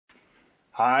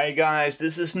Hi guys,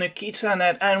 this is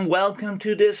NikitaNet and welcome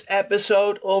to this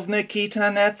episode of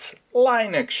NikitaNet's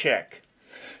Linux Check.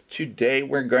 Today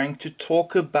we're going to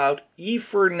talk about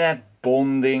Ethernet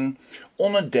bonding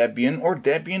on a Debian or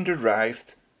Debian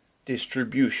derived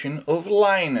distribution of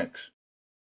Linux.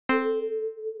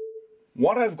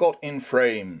 What I've got in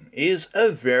frame is a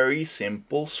very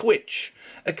simple switch,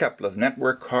 a couple of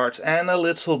network cards and a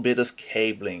little bit of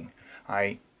cabling.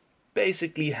 I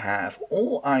basically have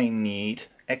all I need,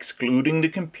 excluding the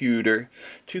computer,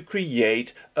 to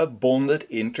create a bonded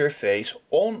interface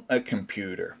on a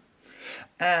computer.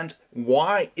 And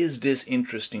why is this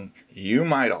interesting, you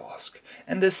might ask?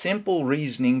 And the simple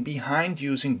reasoning behind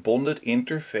using bonded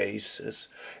interfaces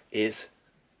is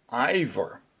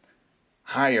either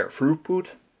higher throughput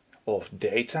of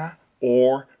data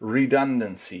or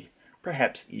redundancy,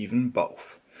 perhaps even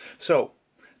both. So,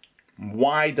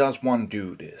 why does one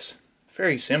do this?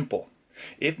 Very simple.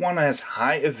 If one has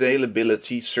high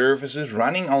availability services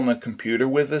running on a computer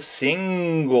with a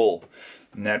single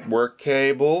network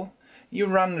cable, you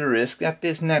run the risk that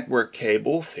this network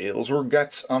cable fails or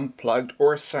gets unplugged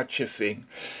or such a thing,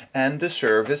 and the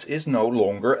service is no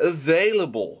longer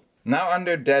available. Now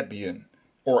under Debian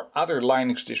or other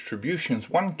Linux distributions,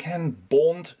 one can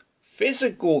bond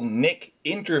physical NIC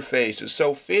interfaces,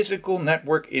 so physical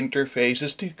network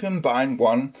interfaces, to combine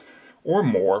one or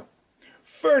more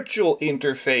virtual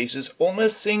interfaces on a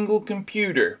single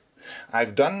computer.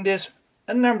 I've done this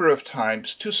a number of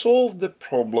times to solve the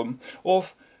problem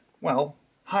of, well,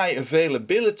 high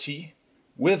availability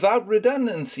without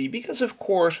redundancy, because of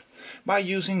course by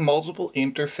using multiple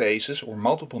interfaces or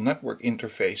multiple network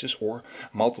interfaces or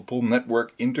multiple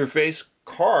network interface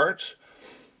cards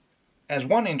as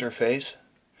one interface,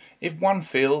 if one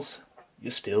fails,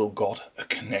 you still got a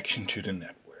connection to the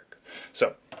network.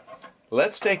 So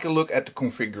let's take a look at the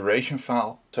configuration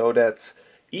file. So that's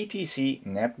etc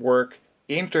network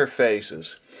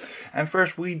interfaces. And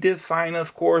first we define,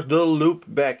 of course, the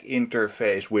loopback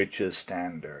interface, which is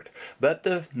standard. But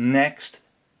the next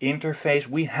interface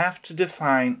we have to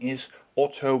define is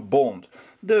autobond,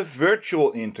 the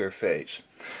virtual interface.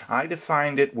 I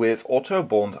defined it with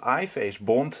autobond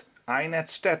ifenslave inet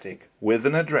static with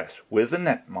an address, with a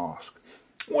net mask,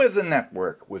 with a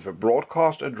network, with a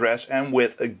broadcast address and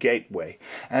with a gateway.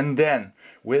 And then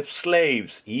with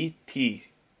slaves eth0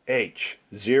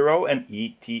 and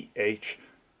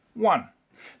eth1.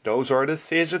 Those are the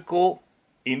physical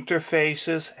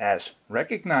interfaces as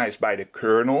recognized by the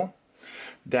kernel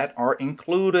that are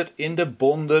included in the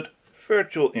bonded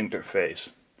virtual interface.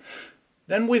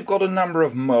 Then we've got a number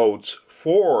of modes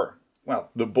for, well,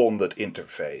 the bonded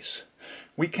interface.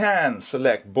 We can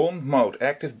select bond mode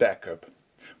active backup,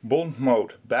 bond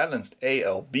mode balanced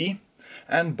ALB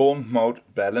and bond mode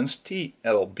balanced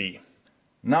TLB.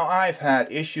 Now I've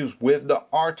had issues with the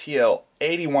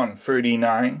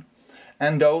RTL8139,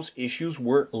 and those issues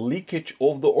were leakage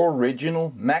of the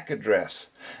original MAC address,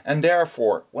 and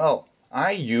therefore, well,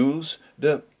 I use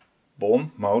the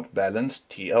bond mode balanced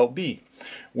TLB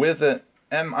with a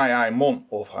MII mon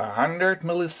of 100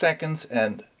 milliseconds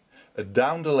and a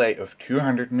down delay of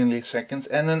 200 milliseconds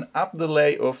and an up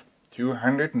delay of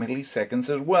 200 milliseconds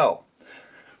as well.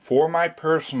 For my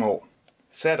personal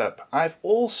setup, I've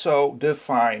also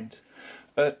defined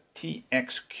a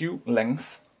TXQ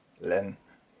length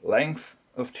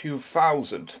of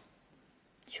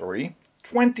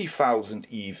 20,000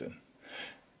 even.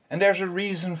 And there's a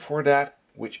reason for that,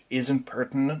 which isn't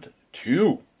pertinent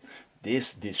to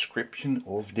this description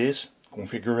of this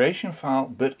configuration file,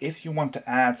 but if you want to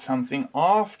add something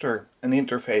after an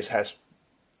interface has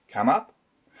come up,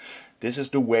 this is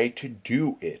the way to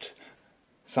do it.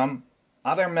 Some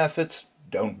other methods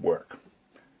don't work.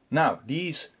 Now,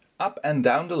 these up and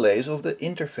down delays of the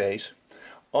interface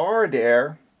are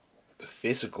there, the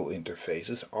physical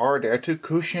interfaces are there to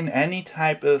cushion any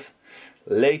type of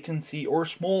latency or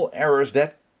small errors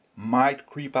that might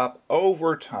creep up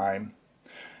over time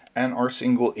and are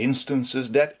single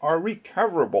instances that are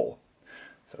recoverable.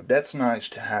 So that's nice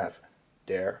to have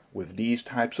there with these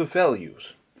types of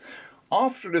values.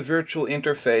 After the virtual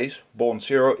interface, bond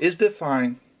 0, is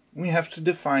defined, we have to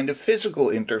define the physical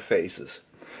interfaces.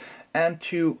 And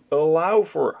to allow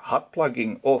for hot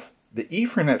plugging of the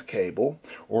Ethernet cable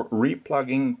or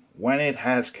replugging when it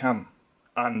has come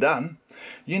undone,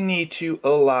 you need to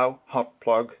allow hot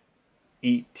plug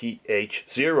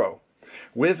ETH0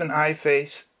 with an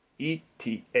iFace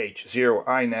ETH0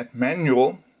 inet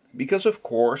manual, because of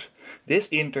course this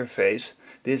interface,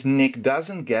 this NIC,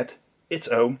 doesn't get its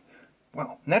own,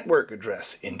 well, network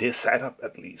address in this setup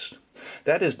at least.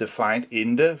 That is defined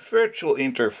in the virtual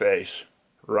interface,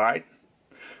 right?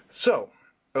 So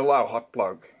allow hot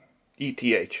plug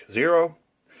ETH0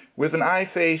 with an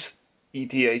iFace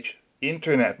ETH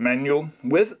Internet manual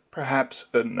with perhaps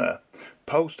a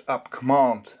post-up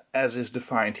command as is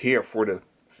defined here for the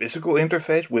physical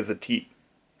interface with the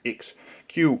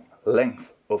TXQ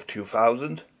length of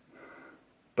 2000.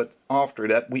 But after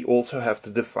that we also have to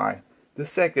define the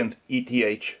second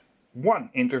ETH1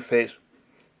 interface,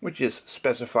 which is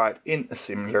specified in a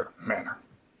similar manner.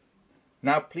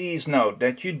 Now please note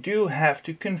that you do have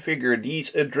to configure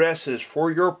these addresses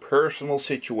for your personal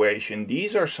situation.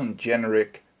 These are some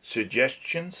generic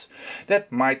suggestions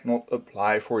that might not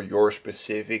apply for your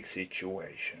specific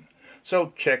situation.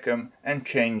 So check them and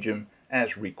change them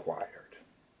as required.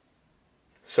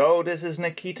 So this is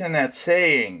NikitaNet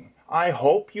saying, I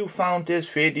hope you found this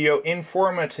video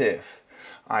informative.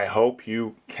 I hope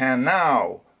you can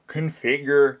now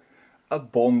configure a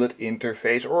bonded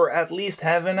interface, or at least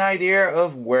have an idea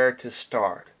of where to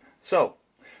start. So,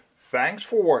 thanks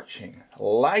for watching.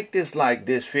 Dislike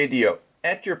this video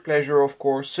at your pleasure, of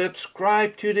course.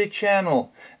 Subscribe to the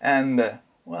channel, and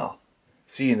well,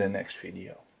 see you in the next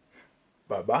video.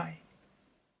 Bye bye.